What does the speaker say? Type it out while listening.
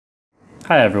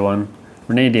Hi everyone,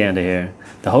 Renee Deanda here,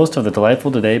 the host of the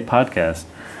Delightful Today podcast.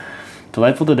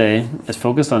 Delightful Today is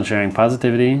focused on sharing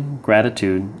positivity,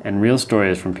 gratitude, and real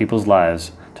stories from people's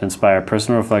lives to inspire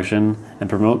personal reflection and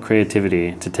promote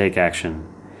creativity to take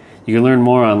action. You can learn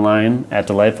more online at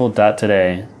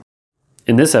delightful.today.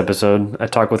 In this episode, I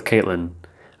talk with Caitlyn,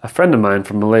 a friend of mine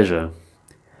from Malaysia.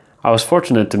 I was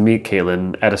fortunate to meet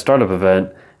Caitlyn at a startup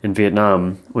event in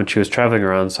Vietnam when she was traveling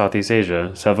around Southeast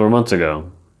Asia several months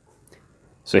ago.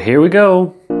 So here we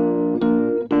go.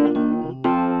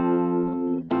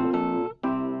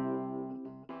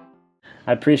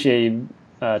 I appreciate you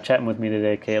chatting with me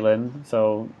today, Caitlyn.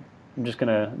 So I'm just going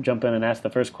to jump in and ask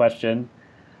the first question.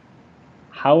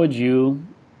 How would you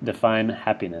define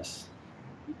happiness?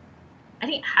 I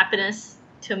think happiness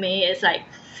to me is like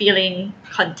feeling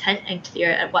content and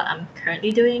clear at what I'm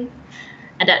currently doing,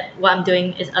 and that what I'm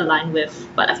doing is aligned with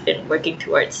what I've been working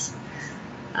towards.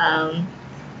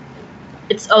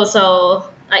 It's also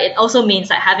like it also means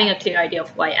like having a clear idea of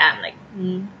who I am. Like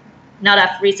now that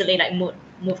I've recently like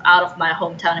moved out of my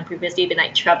hometown and previously been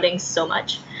like traveling so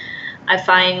much, I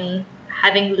find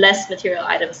having less material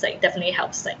items like definitely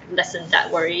helps like lessen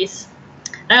that worries.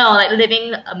 I don't know, like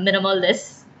living a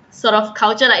minimalist sort of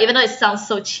culture, like even though it sounds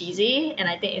so cheesy, and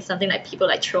I think it's something like people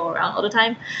like throw around all the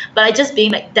time, but like just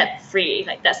being like debt free,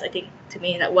 like that's I think to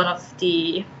me like one of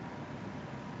the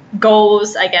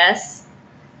goals, I guess,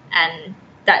 and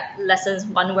that lessens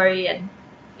one worry and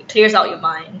it clears out your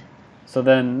mind. So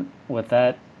then with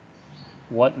that,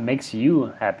 what makes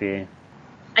you happy?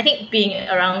 I think being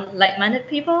around like-minded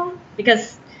people,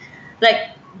 because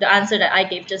like the answer that I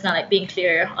gave just now, like being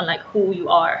clear on like who you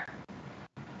are,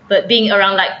 but being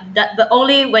around like that, but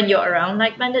only when you're around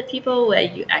like-minded people where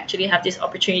you actually have this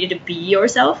opportunity to be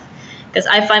yourself. Because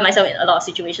I find myself in a lot of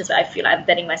situations where I feel like I'm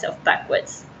bending myself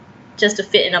backwards just to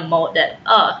fit in a mold that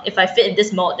if I fit in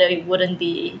this mold, they wouldn't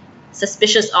be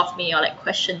suspicious of me or like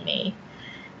question me.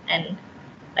 And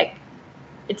like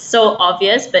it's so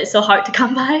obvious, but it's so hard to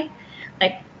come by.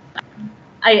 Like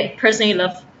I personally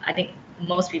love, I think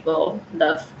most people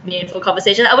love meaningful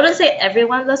conversations. I wouldn't say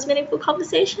everyone loves meaningful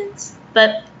conversations,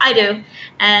 but I do.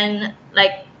 And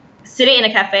like sitting in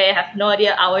a cafe, I have no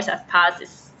idea hours have passed,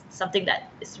 is something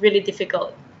that is really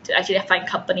difficult to actually find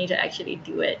company to actually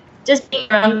do it. Just being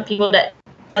around people that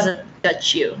doesn't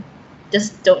judge you.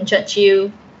 Just don't judge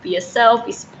you. Be yourself,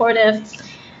 be supportive.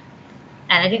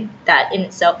 And I think that in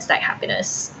itself is like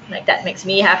happiness. Like that makes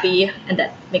me happy, and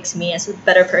that makes me as a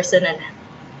better person, and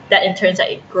that in turn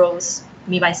it grows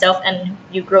me myself, and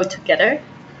you grow together.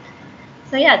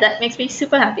 So yeah, that makes me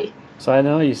super happy. So I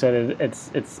know you said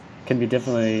it's can be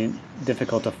definitely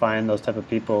difficult to find those type of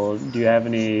people. Do you have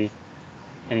any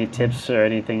tips or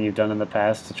anything you've done in the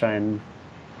past to try and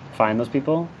find those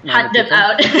people? Hunt them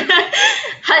out.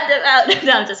 Hunt them out.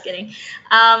 No, I'm just kidding.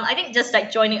 I think just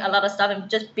like joining a lot of stuff and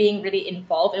just being really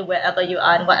involved in wherever you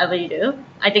are and whatever you do.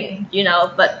 I think you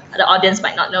know, but the audience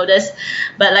might not know this.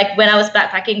 But like when I was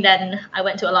backpacking, then I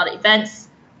went to a lot of events.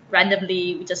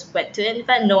 Randomly, we just went to an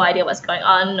event, no idea what's going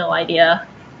on, no idea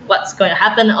what's going to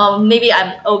happen, or maybe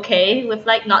I'm okay with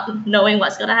like not knowing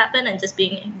what's going to happen and just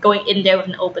going in there with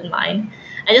an open mind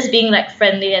and just being like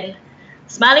friendly and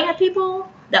smiling at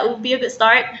people. That would be a good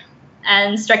start,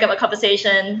 and strike up a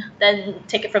conversation, then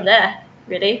take it from there,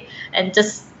 really. And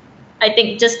just I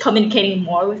think just communicating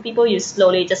more with people, you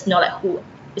slowly just know like who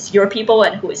is your people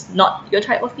and who is not your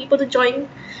type of people to join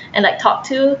and like talk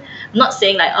to. I'm not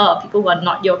saying like people who are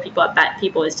not your people are bad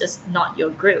people, it's just not your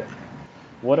group.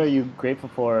 What are you grateful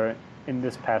for in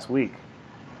this past week?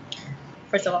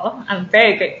 First of all, I'm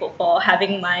very grateful for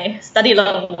having my study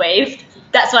loan waived.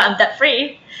 That's why I'm debt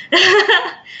free.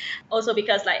 Also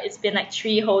because like it's been like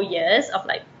 3 whole years of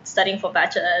like studying for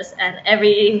bachelor's, and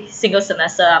every single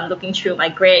semester I'm looking through my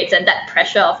grades and that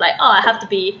pressure of like, I have to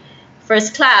be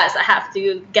first class, I have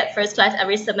to get first class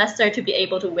every semester to be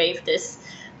able to waive this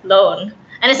loan.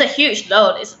 And it's a huge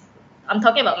loan. I'm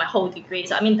talking about my whole degree,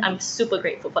 so I mean I'm super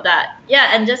grateful for that.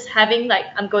 Yeah, and just having like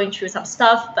I'm going through some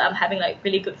stuff, but I'm having like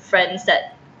really good friends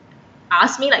that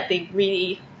ask me, like they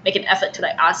really make an effort to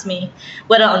like ask me,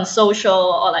 whether on social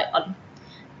or like on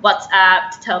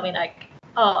WhatsApp, to tell me like,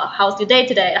 how's your day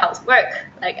today? How's work?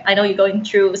 Like I know you're going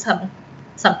through some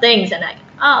things, and like,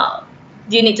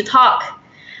 do you need to talk?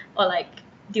 Or like,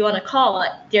 do you want to call?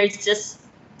 Like they're just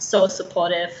so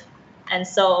supportive and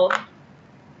so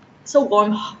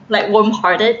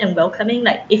warm-hearted and welcoming.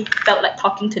 Like it felt like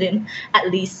talking to them, at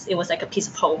least it was like a piece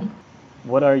of home.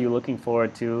 What are you looking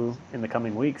forward to in the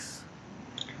coming weeks?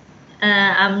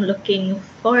 I'm looking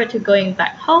forward to going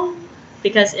back home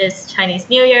because it's Chinese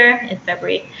New Year in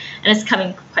February and it's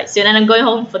coming quite soon, and I'm going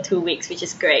home for 2 weeks, which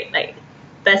is great. Like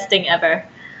best thing ever,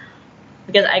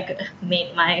 because I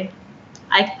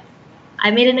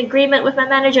made an agreement with my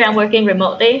manager. I'm working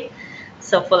remotely,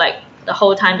 so for like the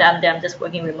whole time that I'm there, I'm just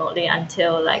working remotely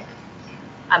until like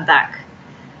I'm back,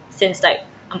 since like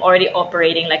I'm already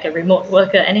operating like a remote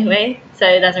worker anyway, so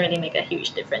it doesn't really make a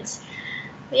huge difference.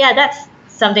 But yeah, that's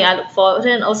something I look forward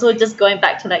to, and also just going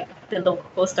back to like the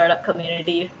local startup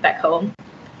community back home,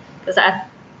 because I've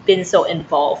been so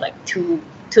involved, like two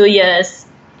years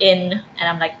in, and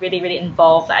I'm like really really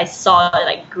involved. I saw it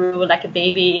like grew like a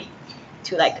baby,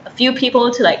 to like a few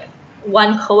people, to like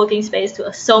one co-working space,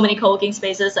 to so many co-working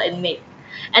spaces that it made.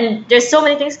 And there's so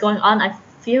many things going on. I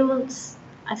feel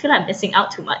I'm missing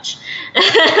out too much.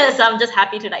 So I'm just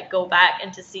happy to like go back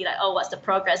and to see like, oh, what's the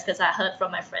progress, because I heard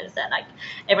from my friends that like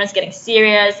everyone's getting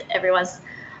serious, everyone's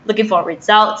looking for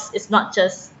results. It's not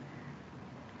just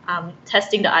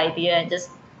testing the idea and just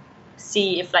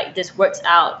see if like this works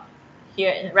out.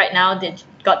 Here right now they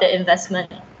got their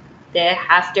investment, they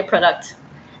have their product,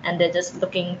 and they're just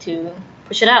looking to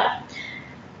push it out.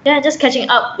 Yeah, just catching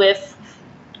up with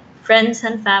friends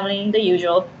and family, the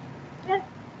usual. Yeah,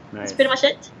 that's Nice. pretty much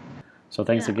it. So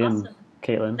thanks Yeah, again, awesome.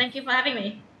 Caitlyn. Thank you for having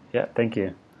me. Yeah, thank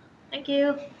you. Thank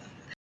you.